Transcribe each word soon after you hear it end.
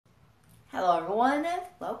Hello everyone,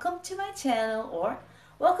 welcome to my channel or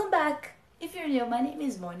welcome back. If you're new, my name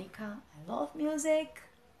is Monica. I love music.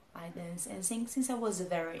 I dance and sing since I was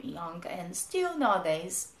very young and still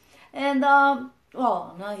nowadays. And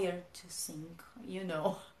well, I'm not here to sing, you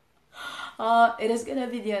know. It is gonna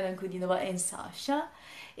be the Ankudinova and Sasha.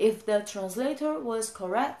 If the translator was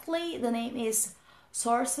correctly, the name is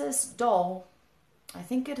Sorcerer Doll. I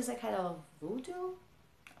think it is a kind of voodoo.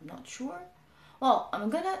 I'm not sure. Well, I'm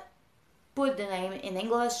gonna put the name in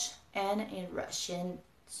English and in Russian.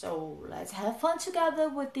 So let's have fun together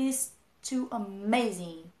with these two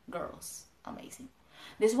amazing girls. Amazing.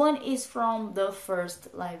 This one is from the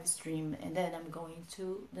first live stream, and then I'm going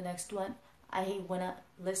to the next one. I wanna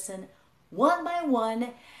listen one by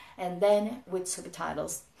one and then with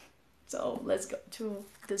subtitles. So let's go to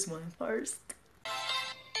this one first.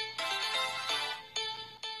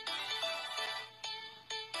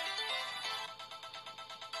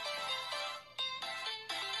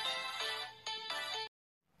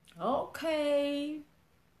 Okay,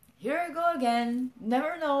 here I go again.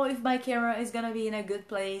 Never know if my camera is gonna be in a good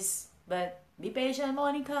place, but be patient,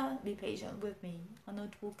 Monica. Be patient with me. A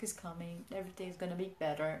notebook is coming. Everything is gonna be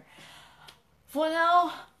better. For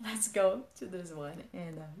now, let's go to this one.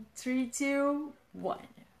 And 3, 2, 1.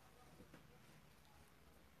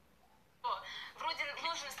 Вроде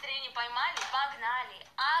ложное настроение поймали, погнали.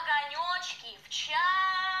 Огонечки в час.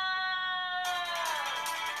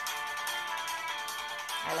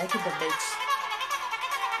 I like it the bitch.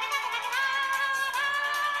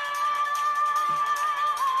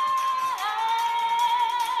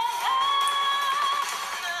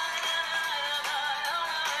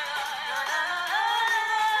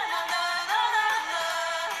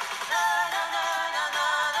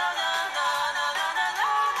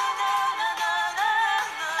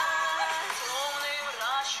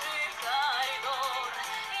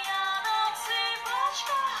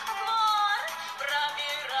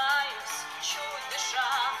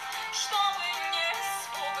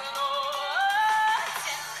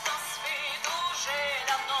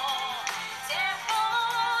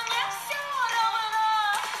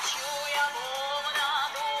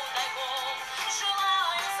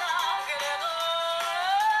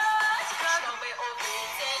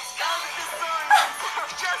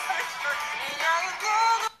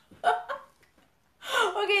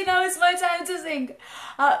 Okay, now it's my time to sing.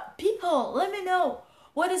 People, let me know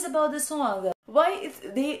what is about the song. Why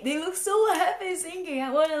they look so happy singing.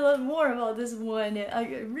 I want to learn more about this one. I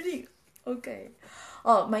really okay.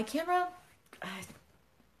 Oh, my camera.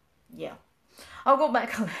 Yeah, I'll go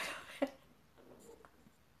back a little bit.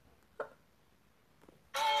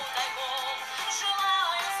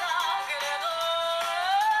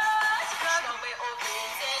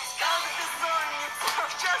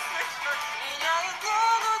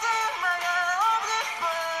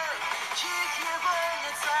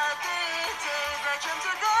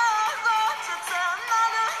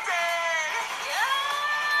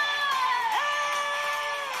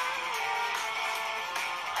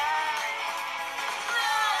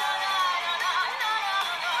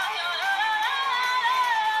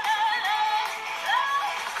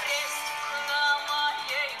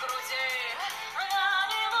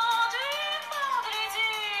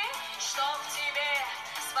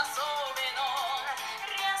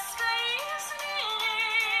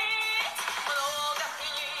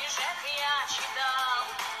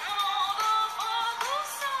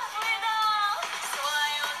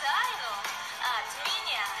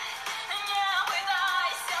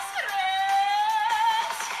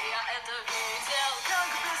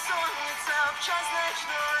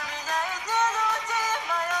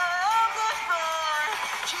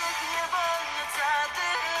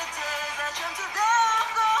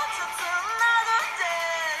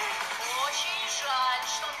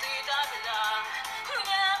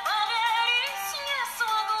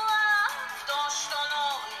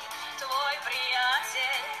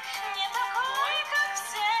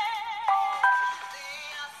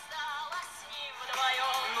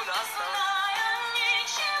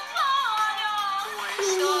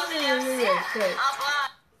 Good.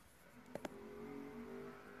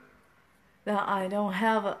 Now I don't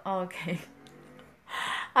have okay.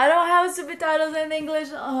 I don't have subtitles in English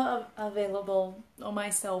available on my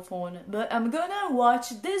cell phone, but I'm gonna watch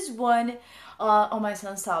this one on my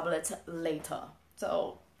son's tablet later.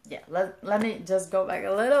 So yeah, let me just go back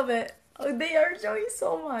a little bit. Oh, they are showing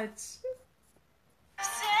so much.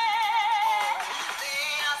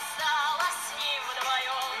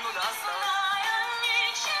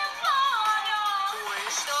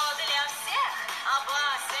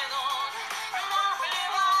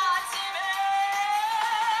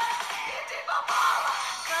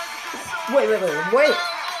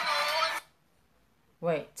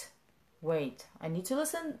 Wait. Wait. I need to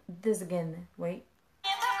listen this again. Wait.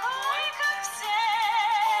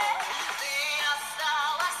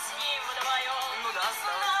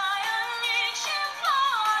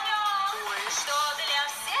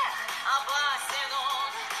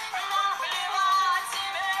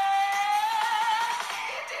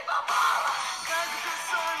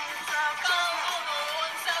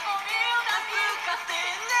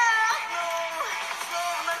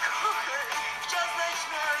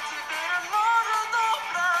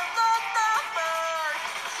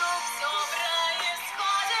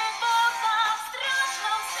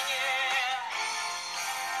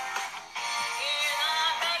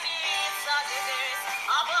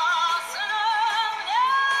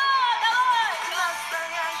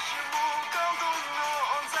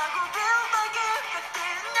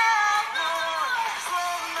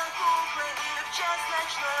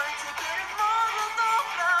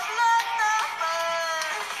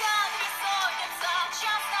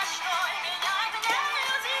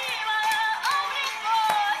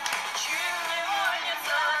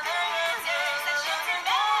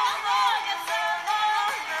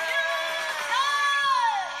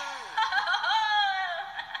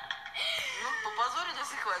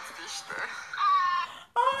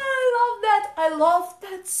 I love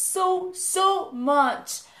that so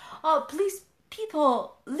much. Please,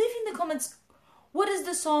 people, leave in the comments what is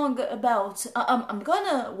the song about. I'm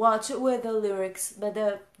gonna watch it with the lyrics, but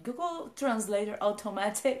the Google Translator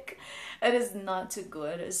automatic, it is not too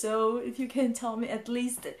good. So if you can tell me at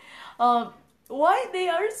least why they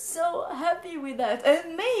are so happy with that,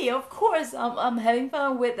 and me, of course, I'm having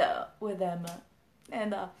fun with them,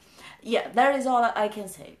 and yeah, that is all I can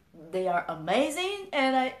say. They are amazing,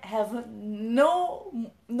 and I have no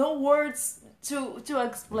words to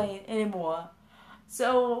explain anymore.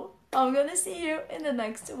 So I'm gonna see you in the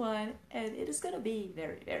next one, and it is gonna be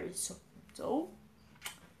very soon. So